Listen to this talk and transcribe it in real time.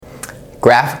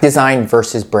Graphic design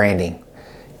versus branding.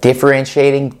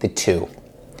 Differentiating the two.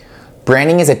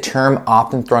 Branding is a term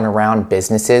often thrown around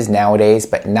businesses nowadays,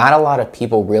 but not a lot of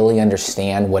people really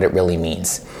understand what it really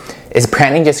means. Is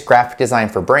branding just graphic design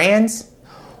for brands,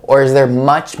 or is there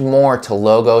much more to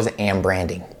logos and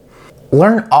branding?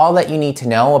 Learn all that you need to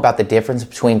know about the difference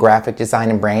between graphic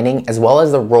design and branding, as well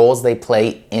as the roles they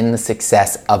play in the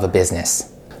success of a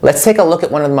business. Let's take a look at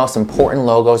one of the most important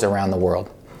logos around the world,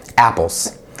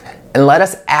 Apple's. And let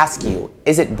us ask you,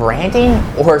 is it branding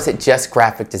or is it just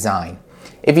graphic design?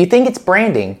 If you think it's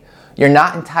branding, you're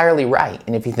not entirely right.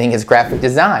 And if you think it's graphic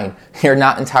design, you're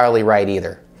not entirely right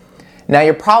either. Now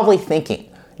you're probably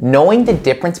thinking, knowing the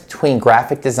difference between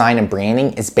graphic design and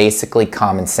branding is basically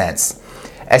common sense,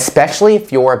 especially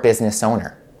if you're a business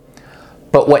owner.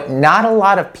 But what not a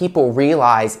lot of people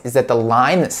realize is that the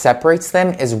line that separates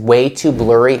them is way too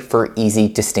blurry for easy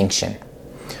distinction.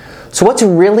 So what's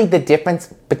really the difference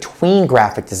between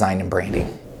graphic design and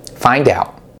branding? Find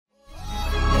out.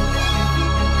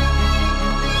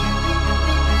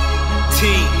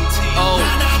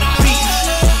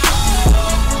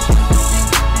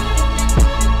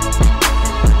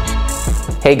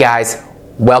 Hey guys,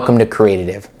 welcome to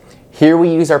Creative. Here we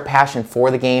use our passion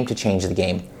for the game to change the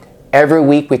game. Every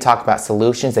week we talk about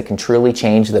solutions that can truly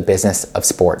change the business of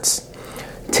sports.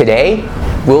 Today,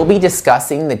 we'll be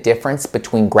discussing the difference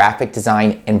between graphic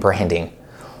design and branding.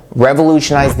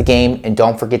 Revolutionize the game, and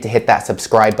don't forget to hit that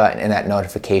subscribe button and that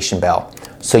notification bell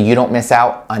so you don't miss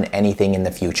out on anything in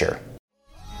the future.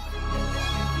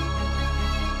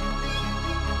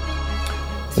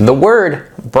 The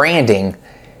word branding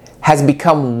has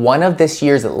become one of this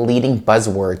year's leading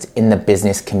buzzwords in the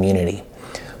business community.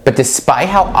 But despite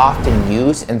how often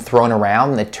used and thrown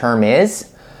around the term is,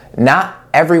 not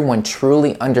everyone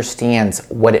truly understands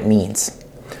what it means.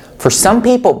 For some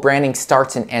people, branding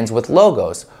starts and ends with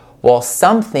logos, while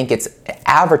some think it's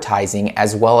advertising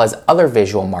as well as other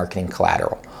visual marketing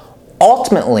collateral.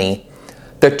 Ultimately,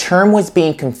 the term was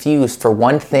being confused for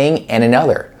one thing and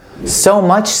another, so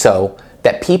much so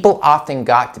that people often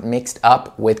got mixed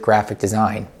up with graphic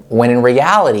design, when in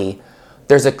reality,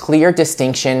 there's a clear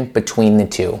distinction between the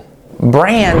two.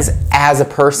 Brands as a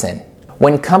person.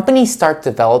 When companies start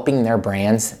developing their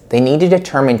brands, they need to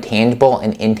determine tangible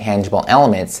and intangible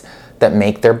elements that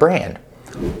make their brand,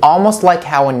 almost like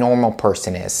how a normal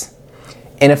person is.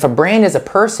 And if a brand is a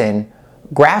person,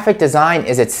 graphic design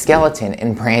is its skeleton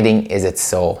and branding is its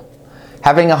soul.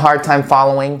 Having a hard time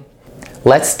following?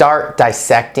 Let's start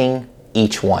dissecting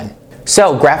each one.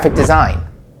 So, graphic design.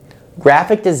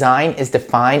 Graphic design is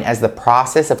defined as the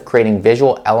process of creating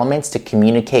visual elements to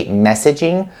communicate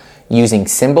messaging using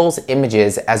symbols,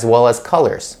 images, as well as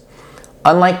colors.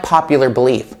 Unlike popular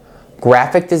belief,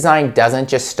 graphic design doesn't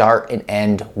just start and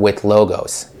end with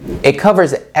logos. It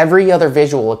covers every other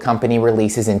visual a company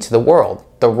releases into the world.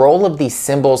 The role of these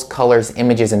symbols, colors,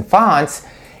 images, and fonts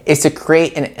is to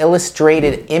create an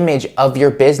illustrated image of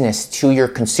your business to your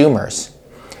consumers.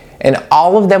 And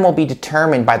all of them will be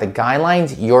determined by the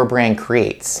guidelines your brand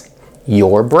creates,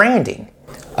 your branding.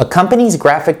 A company's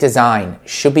graphic design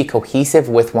should be cohesive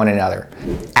with one another,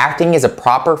 acting as a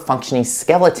proper functioning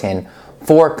skeleton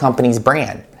for a company's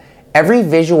brand. Every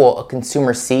visual a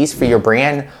consumer sees for your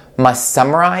brand must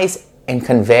summarize and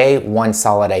convey one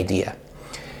solid idea.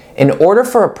 In order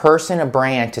for a person, a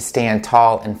brand to stand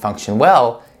tall and function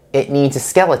well, it needs a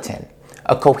skeleton,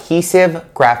 a cohesive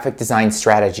graphic design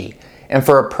strategy. And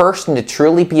for a person to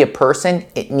truly be a person,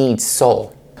 it needs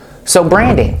soul. So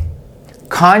branding.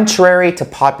 Contrary to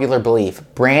popular belief,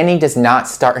 branding does not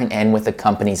start and end with a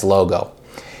company's logo.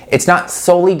 It's not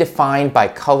solely defined by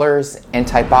colors and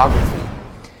typography.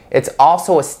 It's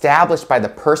also established by the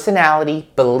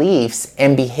personality, beliefs,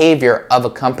 and behavior of a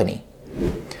company.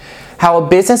 How a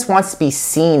business wants to be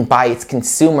seen by its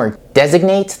consumer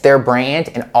designates their brand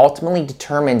and ultimately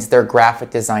determines their graphic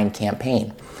design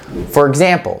campaign. For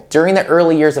example, during the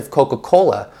early years of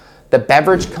Coca-Cola, the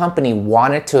beverage company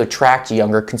wanted to attract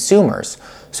younger consumers.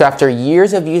 So after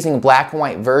years of using a black and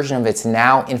white version of its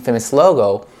now infamous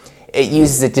logo, it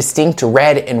uses a distinct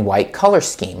red and white color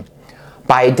scheme.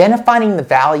 By identifying the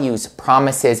values,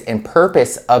 promises, and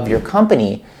purpose of your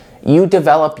company, you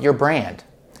develop your brand.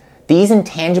 These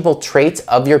intangible traits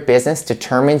of your business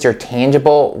determines your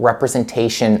tangible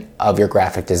representation of your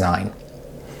graphic design.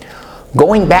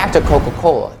 Going back to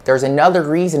Coca-Cola, there's another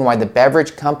reason why the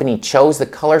beverage company chose the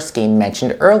color scheme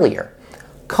mentioned earlier,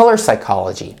 color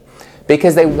psychology,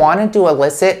 because they wanted to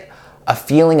elicit a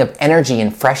feeling of energy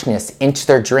and freshness into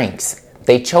their drinks.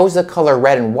 They chose the color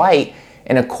red and white,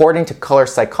 and according to color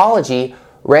psychology,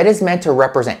 red is meant to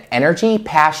represent energy,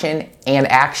 passion, and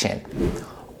action.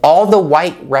 All the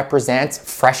white represents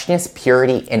freshness,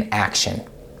 purity, and action.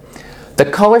 The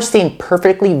color scheme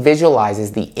perfectly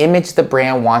visualizes the image the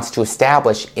brand wants to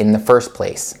establish in the first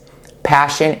place: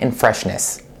 passion and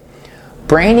freshness.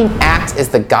 Branding acts as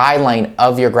the guideline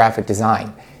of your graphic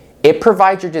design. It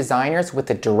provides your designers with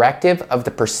a directive of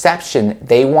the perception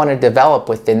they want to develop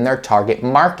within their target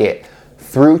market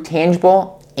through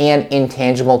tangible and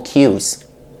intangible cues.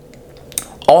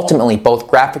 Ultimately, both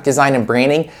graphic design and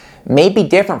branding may be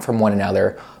different from one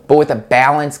another, but with a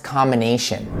balanced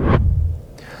combination.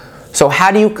 So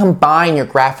how do you combine your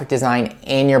graphic design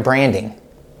and your branding?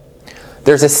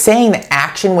 There's a saying that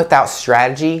action without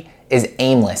strategy is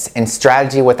aimless, and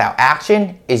strategy without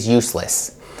action is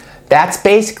useless. That's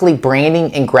basically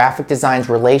branding and graphic design's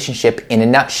relationship in a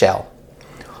nutshell.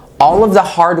 All of the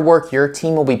hard work your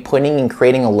team will be putting in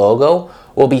creating a logo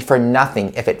will be for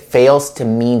nothing if it fails to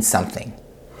mean something.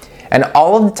 And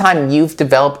all of the time you've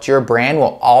developed your brand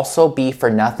will also be for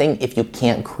nothing if you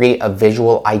can't create a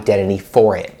visual identity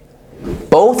for it.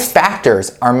 Both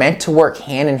factors are meant to work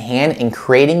hand in hand in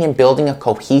creating and building a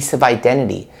cohesive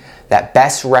identity that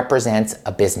best represents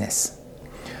a business.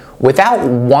 Without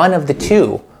one of the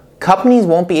two, companies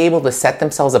won't be able to set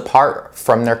themselves apart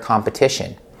from their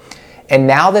competition. And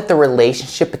now that the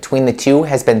relationship between the two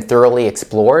has been thoroughly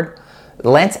explored,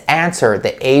 let's answer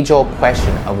the age-old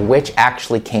question of which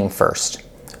actually came first,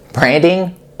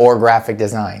 branding or graphic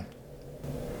design.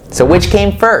 So which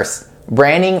came first,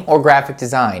 branding or graphic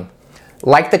design?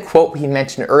 Like the quote we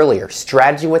mentioned earlier,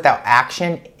 strategy without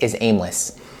action is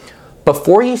aimless.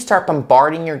 Before you start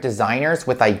bombarding your designers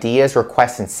with ideas,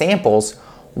 requests, and samples,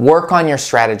 work on your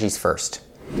strategies first.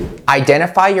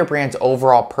 Identify your brand's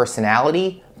overall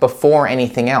personality before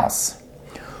anything else.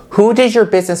 Who does your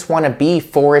business want to be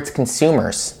for its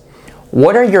consumers?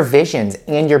 What are your visions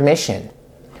and your mission?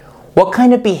 What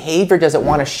kind of behavior does it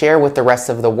want to share with the rest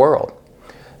of the world?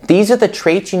 These are the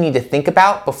traits you need to think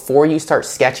about before you start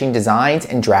sketching designs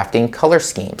and drafting color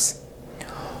schemes.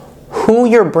 Who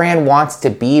your brand wants to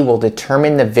be will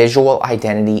determine the visual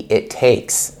identity it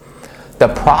takes. The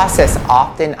process,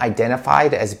 often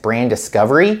identified as brand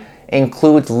discovery,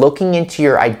 includes looking into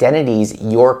your identities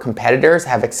your competitors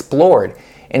have explored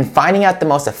and finding out the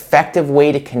most effective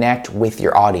way to connect with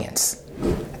your audience.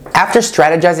 After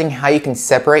strategizing how you can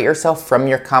separate yourself from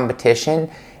your competition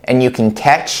and you can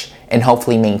catch and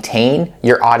hopefully maintain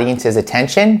your audience's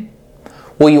attention,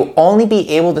 will you only be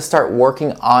able to start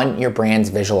working on your brand's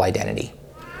visual identity.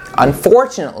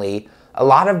 Unfortunately, a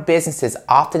lot of businesses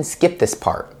often skip this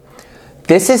part.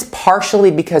 This is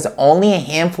partially because only a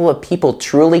handful of people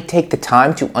truly take the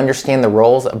time to understand the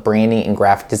roles of branding and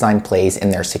graphic design plays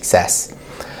in their success.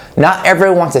 Not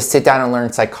everyone wants to sit down and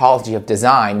learn psychology of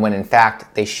design when in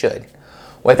fact they should.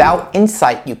 Without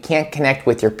insight, you can't connect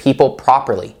with your people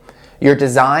properly. Your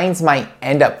designs might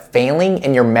end up failing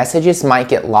and your messages might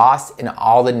get lost in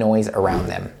all the noise around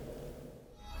them.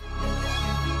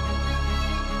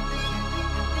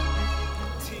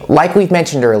 Like we've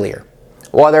mentioned earlier,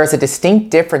 while there is a distinct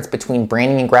difference between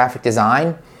branding and graphic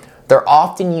design, they're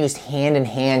often used hand in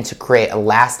hand to create a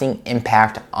lasting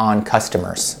impact on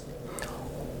customers.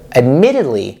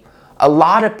 Admittedly, a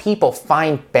lot of people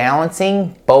find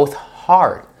balancing both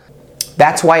hard.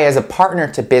 That's why as a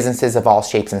partner to businesses of all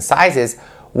shapes and sizes,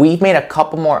 we've made a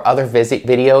couple more other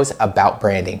videos about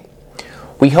branding.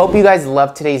 We hope you guys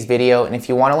loved today's video, and if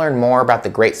you want to learn more about the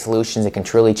great solutions that can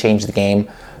truly change the game,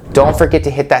 don't forget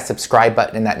to hit that subscribe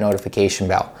button and that notification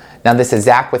bell. Now this is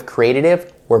Zach with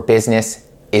Creatitive, where business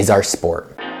is our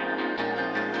sport.